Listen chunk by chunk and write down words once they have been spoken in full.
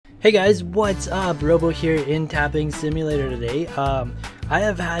Hey guys, what's up? Robo here in Tapping Simulator today. I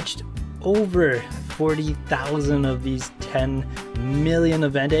have hatched over 40,000 of these 10 million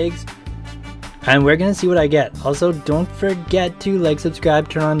event eggs, and we're gonna see what I get. Also, don't forget to like, subscribe,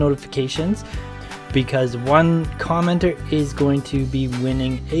 turn on notifications, because one commenter is going to be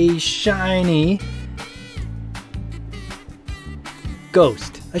winning a shiny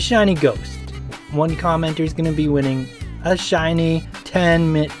ghost. A shiny ghost. One commenter is gonna be winning a shiny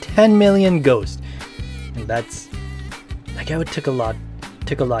 10 million ghost, and that's like, it took a lot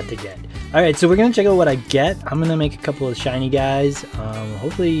to get. All right, so we're gonna check out what I get. I'm gonna make a couple of shiny guys.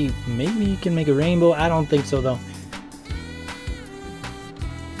 Hopefully maybe you can make a rainbow. I don't think so though.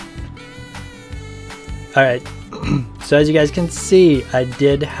 All right, so as you guys can see, I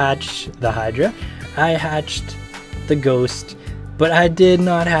did hatch the Hydra, I hatched the ghost, but I did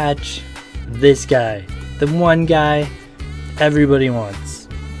not hatch this guy, the one guy everybody wants.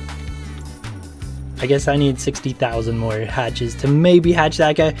 I guess I need 60,000 more hatches to maybe hatch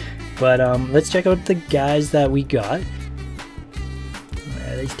that guy, but let's check out the guys that we got.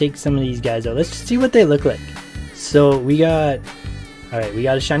 Alright, let's take some of these guys out. Let's just see what they look like. So we got, alright, we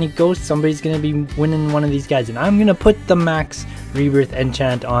got a shiny ghost. Somebody's gonna be winning one of these guys, and I'm gonna put the max rebirth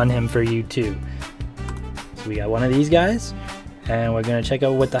enchant on him for you too. So we got one of these guys, and we're gonna check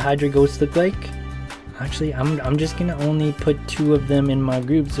out what the Hydra ghosts look like. Actually, I'm just gonna only put 2 of them in my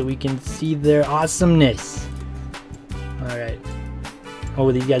group so we can see their awesomeness. Alright.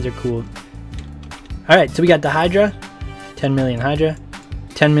 Oh, these guys are cool. Alright, so we got the Hydra. 10 million Hydra.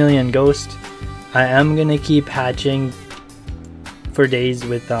 10 million Ghost. I am gonna keep hatching for days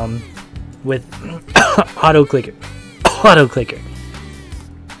with auto clicker. Auto clicker.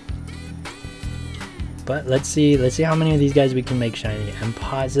 But let's see how many of these guys we can make shiny and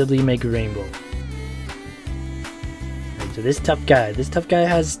possibly make a rainbow. So this tough guy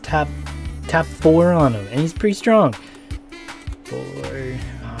has tap 4 on him, and he's pretty strong. 4.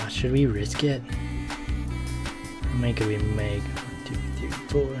 Oh, should we risk it? How many could we make? 1, 2, 3,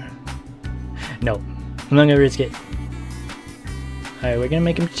 4. No, I'm not gonna risk it. Alright, we're gonna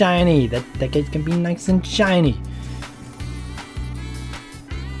make him shiny. That guy's gonna be nice and shiny.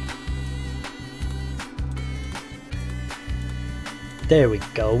 There we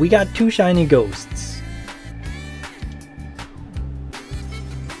go. We got 2 shiny ghosts.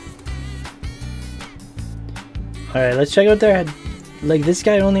 Alright, let's check out their, like, this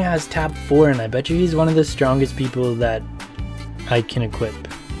guy only has tap 4, and I bet you he's one of the strongest people that I can equip.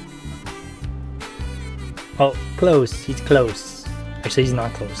 Oh, close. He's close. Actually, he's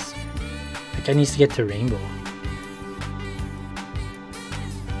not close. That guy needs to get to rainbow.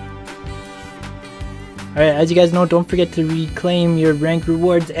 Alright, as you guys know, don't forget to reclaim your rank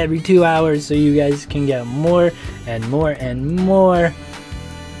rewards every 2 hours so you guys can get more and more and more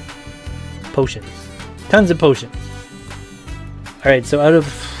potions. Tons of potions. Alright, so out of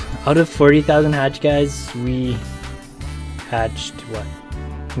 40,000 hatch guys, we hatched what?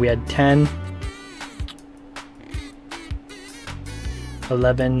 We had 10,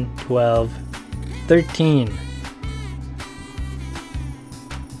 11, 12, 13.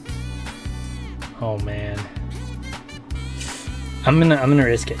 Oh man. I'm gonna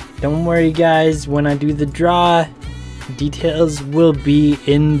risk it. Don't worry guys, when I do the draw, details will be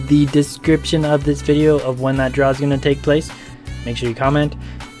in the description of this video of when that draw is going to take place. Make sure you comment.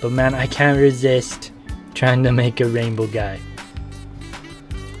 But man, I can't resist trying to make a rainbow guy.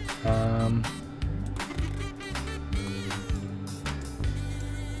 I'm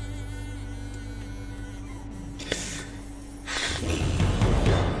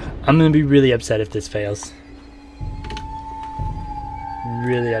going to be really upset if this fails.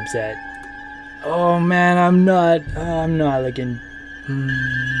 Really upset. Oh man, I'm not looking.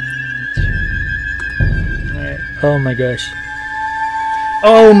 Alright. Oh my gosh.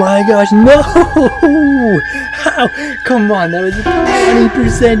 Oh my gosh, no! How? Come on, that was a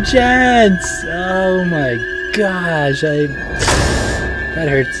 20% chance! Oh my gosh, that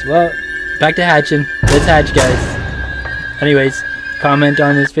hurts. Well, back to hatching. Let's hatch, guys. Anyways, comment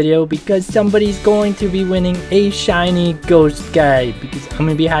on this video because somebody's going to be winning a shiny ghost guy, because I'm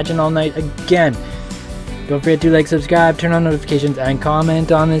gonna be hatching all night again. Don't forget to like, subscribe, turn on notifications, and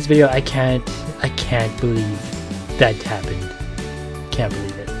comment on this video. I can't believe that happened. Can't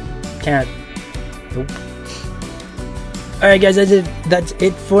believe it. Can't. Nope. Alright guys, that's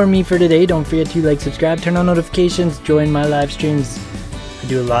it for me for today. Don't forget to like, subscribe, turn on notifications, join my live streams. I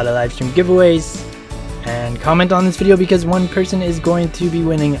do a lot of live stream giveaways. And comment on this video because one person is going to be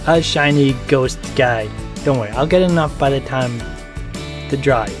winning a shiny ghost guy. Don't worry, I'll get enough by the time the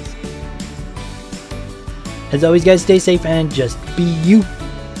draw is. As always guys, stay safe and just be you.